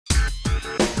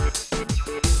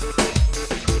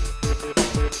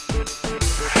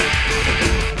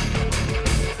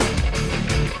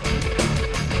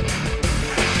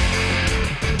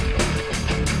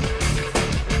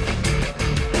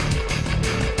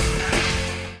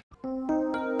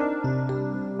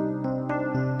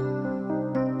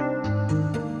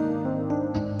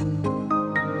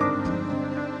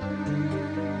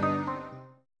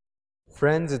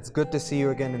Friends, it's good to see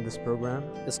you again in this program.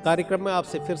 इस कार्यक्रम में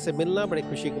आपसे फिर से मिलना बड़ी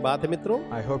खुशी की बात है मित्रों।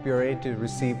 I hope you're ready to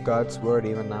receive God's word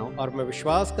even now. और मैं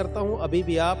विश्वास करता हूँ अभी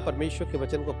भी आप परमेश्वर के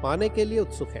वचन को पाने के लिए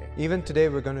उत्सुक हैं। Even today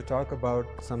we're going to talk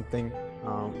about something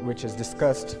which is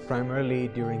discussed primarily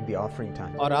during the offering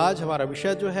time. और आज हमारा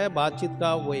विषय जो है बातचीत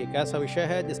का वो एक ऐसा विषय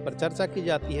है जिस पर चर्चा की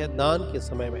जाती है दान के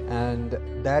समय में। And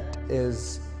that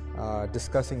is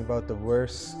discussing about the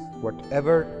verse,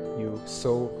 whatever you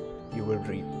sow, you will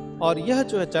reap. और यह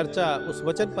जो है चर्चा उस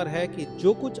वचन पर है कि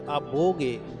जो कुछ आप बोओगे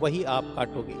वही आप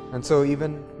काटोगे। And so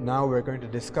even now we're going to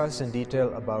discuss in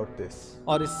detail about this.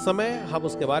 और इस समय हम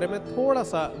उसके बारे में थोड़ा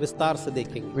सा विस्तार से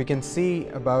देखेंगे। We can see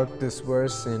about this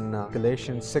verse in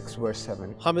Galatians 6 verse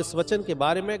 7. हम इस वचन के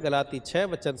बारे में गलाती 6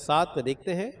 वचन 7 में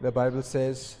देखते हैं। The Bible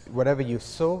says, whatever you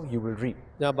sow, you will reap.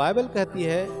 जहाँ बाइबल कहती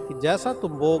है कि जैसा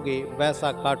तुम बोओगे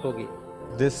वैसा काटोगे।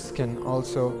 This can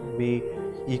also be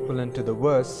equivalent to the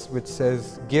verse which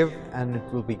says, give and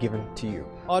it will be given to you.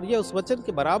 और यह उस वचन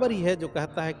के बराबर ही है जो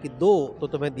कहता है कि दो तो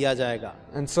तुम्हें दिया जाएगा।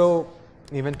 And so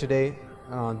even today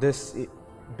this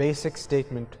basic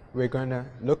statement, we're going to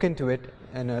look into it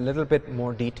in a little bit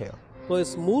more detail. तो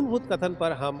इस मूलभूत कथन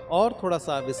पर हम और थोड़ा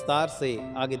सा विस्तार से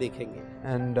आगे देखेंगे।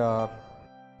 And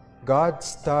God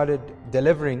started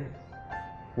delivering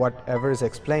whatever is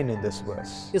explained in this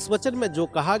verse. इस वचन में जो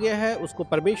कहा गया है उसको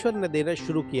परमेश्वर ने देना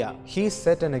शुरू किया। He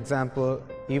set an example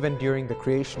even during the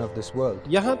creation of this world.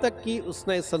 यहाँ तक कि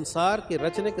उसने इस संसार के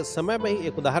रचने के समय में ही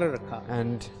एक उदाहरण रखा।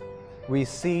 And we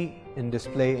see in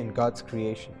display in God's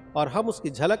creation. और हम उसकी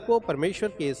झलक को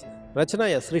परमेश्वर की इस रचना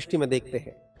या सृष्टि में देखते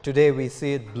हैं। Today we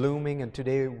see it blooming and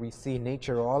today we see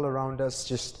nature all around us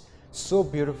just so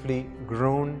beautifully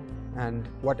grown,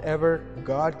 and whatever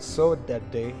God sowed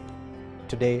that day,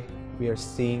 today we are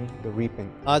seeing the reaping.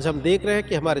 आज हम देख रहे हैं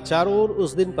कि हमारे चारों ओर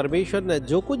उस दिन परमेश्वर ने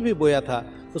जो कुछ भी बोया था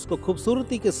उसको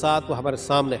खूबसूरती के साथ वो हमारे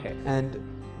सामने है। And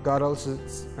God also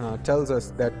tells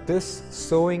us that this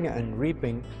sowing and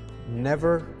reaping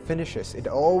never finishes. It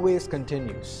always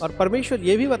continues. और परमेश्वर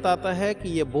ये भी बताता है कि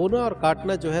ये बोना और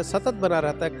काटना जो है सतत बना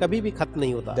रहता है, कभी भी खत्म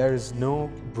नहीं होता। There is no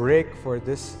break for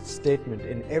this statement.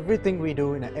 In everything we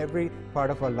do, in every part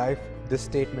of our life, this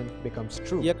statement becomes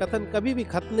true. यह कथन कभी भी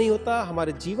खत्म नहीं होता,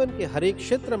 हमारे जीवन के हर एक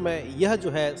क्षेत्र में यह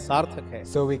जो है सार्थक है।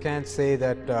 So we can't say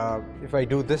that if I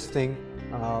do this thing,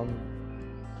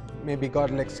 maybe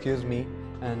God will excuse me,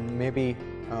 and maybe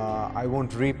I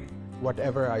won't reap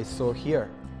whatever I sow here.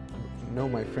 No,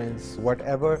 my friends,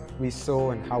 whatever we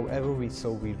sow and however we sow,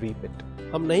 we reap it.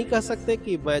 हम नहीं कह सकते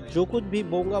कि मैं जो कुछ भी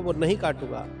बोऊंगा वो नहीं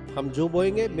काटूंगा। हम जो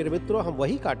बोएंगे मेरे मित्रों हम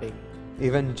वही काटेंगे।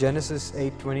 Even Genesis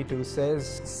 8:22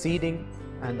 says, seeding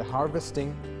and the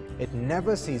harvesting, it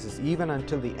never ceases even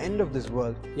until the end of this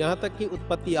world. यहाँ तक कि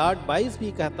उत्पत्ति 8:22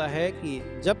 भी कहता है कि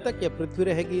जब तक यह पृथ्वी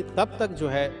रहेगी तब तक जो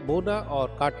है बोना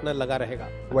और काटना लगा रहेगा।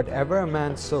 Whatever a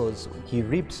man sows, he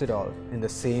reaps it all in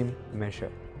the same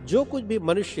measure. जो कुछ भी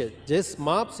मनुष्य जिस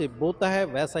माप से बोता है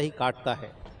वैसा ही काटता है।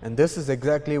 And this is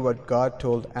exactly what God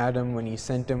told Adam when he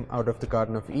sent him out of the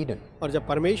Garden of Eden. और जब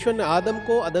परमेश्वर ने आदम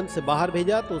को अदन से बाहर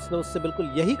भेजा तो उसने उससे बिल्कुल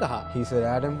यही कहा। He said,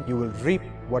 Adam, you will reap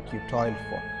what you toiled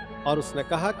for. और उसने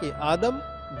कहा कि आदम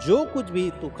जो कुछ भी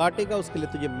तू काटेगा उसके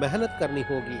लिए तुझे मेहनत करनी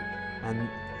होगी। And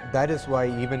that is why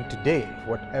even today,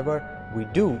 whatever we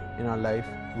do in our life,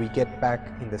 we get back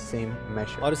in the same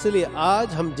measure. और इसलिए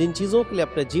आज हम जिन चीजों के लिए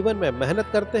अपने जीवन में मेहनत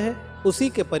करते हैं उसी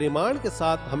के परिमाण के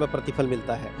साथ हमें प्रतिफल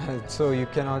मिलता है। So you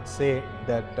cannot say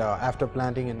that after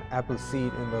planting an apple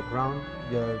seed in the ground,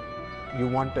 you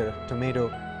want a tomato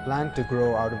plant to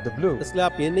grow out of the blue. इसलिए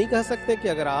आप ये नहीं कह सकते कि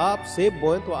अगर आप सेब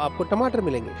बोएं तो आपको टमाटर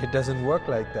मिलेंगे। It doesn't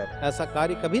work like that. ऐसा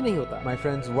कार्य कभी नहीं होता। My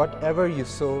friends, whatever you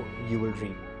sow, you will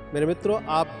reap. मेरे मित्रों,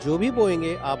 आप जो भी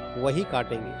बोएंगे आप वही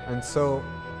काटेंगे। And so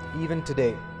even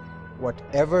today,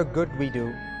 whatever good we do,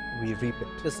 we reap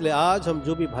it. इसलिए आज हम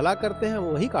जो भी भला करते हैं हम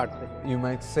वही काटते हैं। You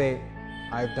might say,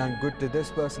 I've done good to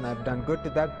this person, I've done good to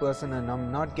that person, and I'm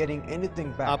not getting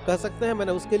anything back. आप कह सकते हैं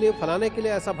मैंने उसके लिए फलाने के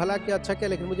लिए ऐसा भला किया, अच्छा किया,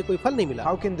 लेकिन मुझे कोई फल नहीं मिला।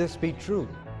 How can this be true?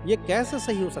 ये कैसे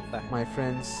सही हो सकता है? My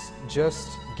friends,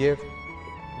 just give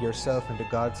yourself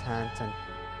into God's hands and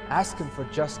ask Him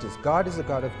for justice. God is a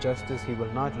God of justice. He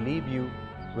will not leave you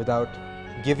without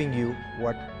giving you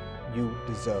what you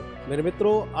deserve. मेरे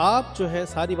मित्रों, आप जो है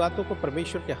सारी बातों को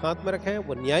परमेश्वर के हाथ में रखें,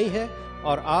 वो न्यायी है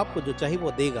और आपको जो चाहिए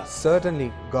वो देगा। Certainly,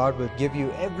 God will give you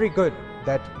every good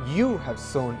that you have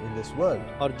sown in this world.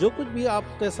 और जो कुछ भी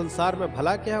आपने संसार में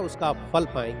भला किया है उसका आप फल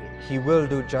पाएंगे। He will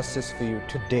do justice for you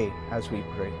today as we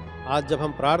pray. आज जब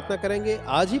हम प्रार्थना करेंगे,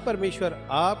 आज ही परमेश्वर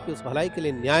आपकी उस भलाई के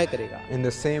लिए न्याय करेगा। In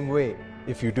the same way,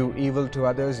 if you do evil to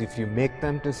others, if you make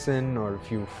them to sin, or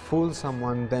if you fool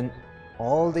someone, then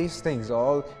all these things,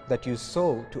 all that you sow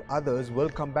to others will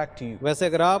come back to you. वैसे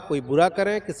अगर आप कोई बुरा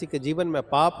करें, किसी के जीवन में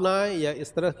पाप लाएं या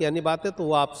इस तरह की अन्य बातें, तो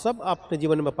वो आप सब अपने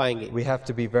जीवन में पाएंगे। We have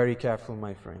to be very careful,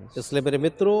 my friends. इसलिए मेरे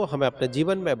मित्रों, हमें अपने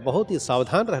जीवन में बहुत ही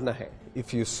सावधान रहना है।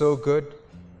 If you sow good,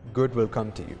 good will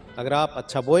come to you. अगर आप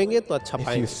अच्छा बोएंगे तो अच्छा If you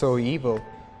पाएंगे, sow evil,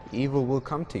 evil will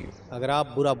come to you. अगर आप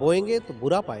बुरा बोएंगे तो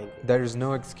बुरा पाएंगे, There is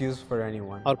no excuse for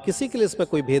anyone. और किसी के लिए इसमें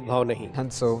कोई भेदभाव नहीं।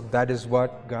 And so that is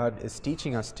what God is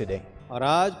teaching us today. और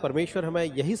आज परमेश्वर हमें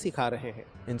यही सिखा रहे हैं।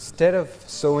 Instead of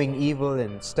sowing evil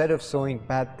and instead of sowing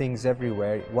bad things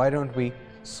everywhere, why don't we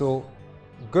sow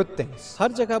good things?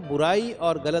 हर जगह बुराई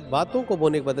और गलत बातों को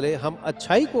बोने के बदले हम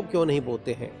अच्छाई को क्यों नहीं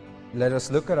बोते हैं? Let us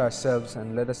look at ourselves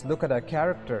and let us look at our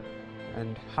character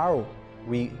and how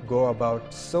we go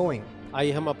about sowing.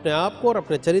 आइए हम अपने आप को और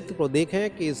अपने चरित्र को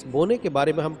देखें कि इस बोने के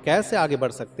बारे में हम कैसे आगे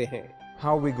बढ़ सकते हैं।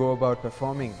 How we go about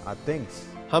performing our things.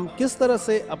 हम किस तरह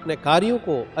से अपने कार्यों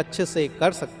को अच्छे से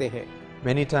कर सकते हैं।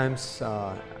 Many times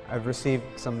I've received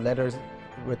some letters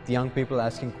with young people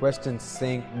asking questions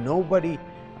saying nobody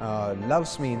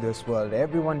loves me in this world.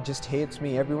 Everyone just hates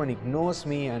me, everyone ignores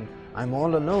me and I'm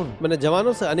all alone. मैंने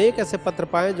जवानों से अनेक ऐसे पत्र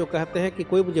पाए जो कहते हैं कि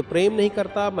कोई मुझे प्रेम नहीं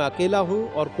करता, मैं अकेला हूँ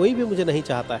और कोई भी मुझे नहीं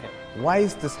चाहता है। Why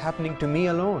is this happening to me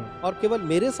alone? और केवल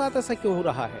मेरे साथ ऐसा क्यों हो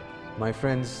रहा है? My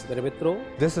friends, मेरे मित्रों,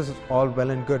 this is all well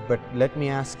and good, but let me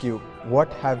ask you,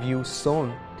 what have you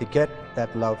sown to get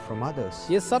that love from others?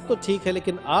 ये सब तो ठीक है,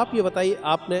 लेकिन आप ये बताइए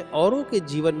आपने औरों के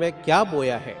जीवन में क्या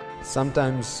बोया है?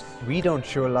 Sometimes we don't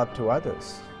show love to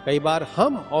others. कई बार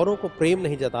हम औरों को प्रेम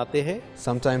नहीं जताते हैं।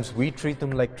 Sometimes we treat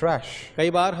them like trash.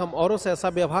 कई बार हम औरों से ऐसा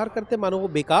व्यवहार करते मानो वो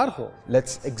बेकार हो।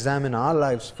 Let's examine our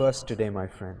lives first today, my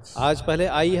friends. आज पहले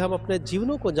आइए हम अपने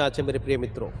जीवनों को जांचें मेरे प्रिय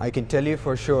मित्रों। I can tell you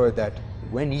for sure that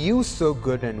when you sow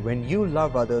good and when you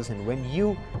love others and when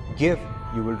you give,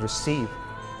 you will receive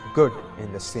good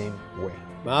in the same way.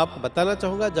 मैं आपको बताना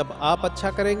चाहूँगा, जब आप अच्छा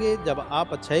करेंगे, जब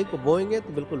आप अच्छाई को बोएंगे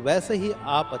तो बिल्कुल वैसे ही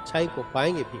आप अच्छाई को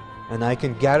पाएंगे भी। And I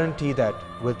can guarantee that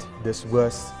with this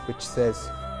verse which says,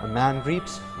 a man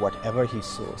reaps whatever he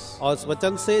sows. और इस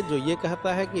वचन से जो ये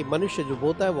कहता है कि मनुष्य जो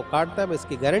बोता है वो काटता है, मैं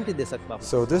इसकी गारंटी दे सकता हूँ।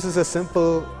 So this is a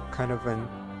simple kind of an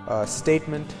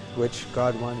statement which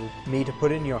God wanted me to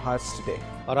put in your hearts today.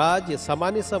 और आज ये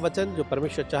सामान्य सा वचन जो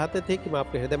परमेश्वर चाहते थे कि मैं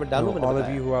आपके हृदय में डालूं, मैंने All of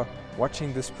बताया। you who are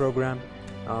watching this program,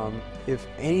 if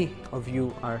any of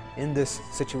you are in this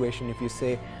situation, if you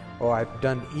say, oh, I've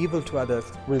done evil to others,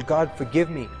 will God forgive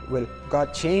me? Will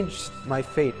God change my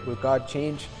fate? Will God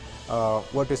change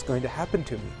what is going to happen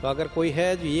to me? तो अगर कोई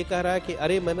है जो ये कह रहा है कि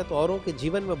अरे मैंने तो औरों के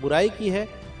जीवन में बुराई की है,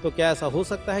 तो क्या ऐसा हो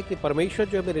सकता है कि परमेश्वर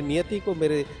जो है मेरी नियति को,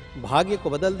 मेरे भाग्य को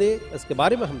बदल दे? इसके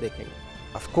बारे में हम देखेंगे।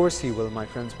 Of course He will, my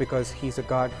friends, because He's a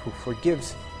God who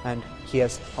forgives and He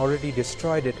has already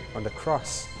destroyed it on the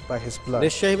cross by His blood.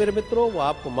 निश्चय ही मेरे मित्रों, वो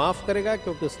आपको माफ करेगा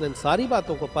क्योंकि उसने इन सारी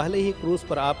बातों को पहले ही क्रूस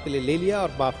पर आपके लिए ले लिया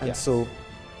और माफ किया। And so,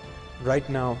 right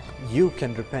now, you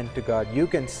can repent to God. You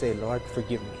can say, Lord,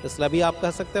 forgive me. इसलिए अभी आप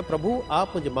कह सकते हैं, प्रभु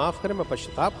आप मुझे माफ करें, मैं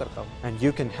पश्चाताप करता हूँ। And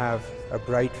you can have a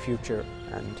bright future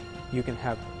and you can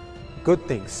have good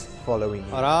things following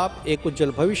you. और आप एक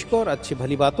उज्जवल भविष्य को और अच्छी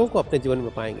भली बातों को अपने जीवन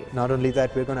में पाएंगे। Not only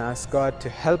that, we're going to ask God to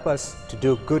help us to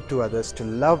do good to others, to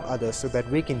love others, so that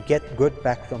we can get good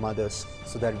back from others,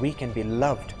 so that we can be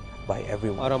loved by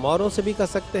everyone. और हम औरों से भी कह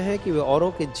सकते हैं कि वे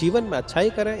औरों के जीवन में अच्छाई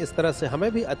करें, इस तरह से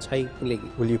हमें भी अच्छाई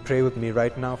मिलेगी। Will you pray with me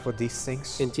right now for these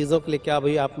things? इन चीजों के लिए क्या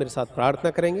अभी आप मेरे साथ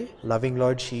प्रार्थना करेंगे? Loving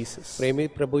Lord Jesus, प्रेमी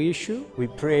प्रभु यीशु,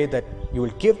 we pray that you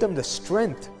will give them the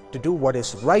strength to do what is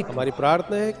right, हमारी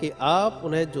प्रार्थना है कि आप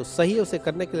उन्हें जो सही है उसे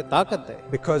करने के लिए ताकत दें,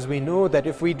 because we know that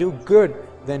if we do good,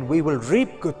 then we will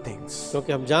reap good things.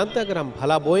 क्योंकि हम जानते हैं अगर हम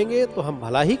भला बोएंगे तो हम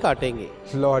भला ही काटेंगे।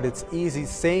 Lord, it's easy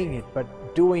saying it, but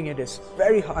doing it is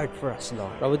very hard for us,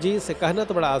 Lord. प्रभु जी, इसे कहना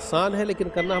तो बड़ा आसान है लेकिन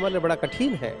करना हमारे लिए बड़ा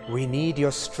कठिन है। We need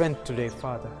your strength today,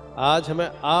 Father. आज हमें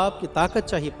आपकी ताकत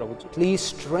चाहिए प्रभु जी। Please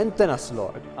strengthen us,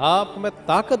 Lord. आप हमें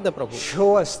ताकत दें प्रभु, Show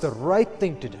us the right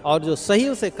thing to do. और जो सही है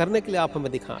उसे करने के लिए आप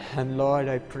हमें दिखाएं। And Lord,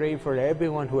 I pray for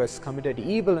everyone who has committed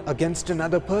evil against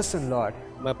another person, Lord.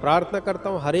 मैं प्रार्थना करता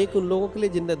हूँ हर एक उन लोगों के लिए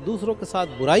जिनने दूसरों के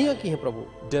साथ बुराइयां की हैं प्रभु,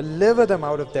 Deliver them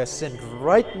out of their sin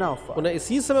right now, Father. उन्हें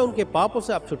इसी समय उनके पापों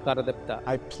से आप छुटकारा दे पिता।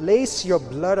 I place your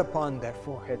blood upon their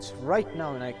foreheads right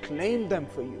now and I claim them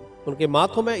for you. उनके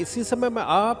माथों में इसी समय मैं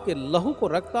आपके लहू को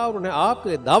रखता और उन्हें आपके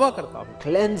लिए दावा करता हूँ।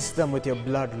 Cleanse them with your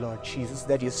blood, Lord Jesus,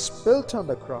 that you spilt on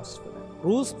the cross for them.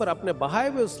 क्रूस पर अपने बहाए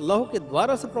हुए उस लहू के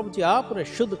द्वारा से प्रभु जी आप उन्हें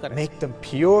शुद्ध करें। Make them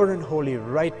pure and holy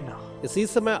right now. इसी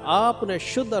समय आप उन्हें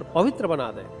शुद्ध और पवित्र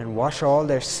बना दें And wash all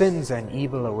their sins and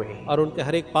evil away. और उनके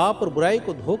हर एक पाप और बुराई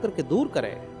को धो करके दूर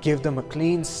करें। Give them a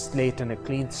clean slate and a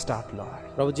clean start, Lord.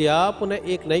 प्रभु जी आप उन्हें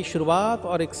एक नई शुरुआत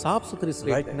और एक साफ सुथरी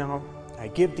स्लेट Right दें। now, I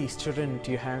give these children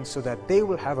into your hands so that they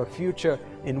will have a future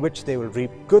in which they will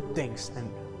reap good things and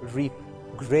reap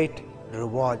great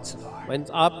rewards, Lord. मैं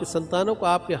आपके संतानों को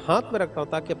आपके हाथ में रखता हूँ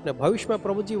ताकि अपने भविष्य में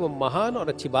प्रभु जी वो महान और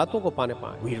अच्छी बातों को पाने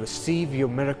पाएं। We receive your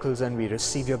miracles and we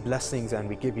receive your blessings and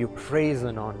we give you praise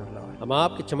and honor, Lord. हम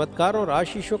आपके चमत्कारों और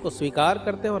आशीषों को स्वीकार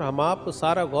करते हैं और हम आपको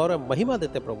सारा गौरव महिमा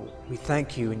देते हैं प्रभु। We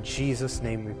thank you in Jesus'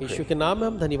 name we Yeshu pray. के नाम में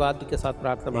हम धन्यवाद के साथ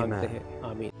प्रार्थना Amen. मांगते हैं,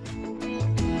 आमीन।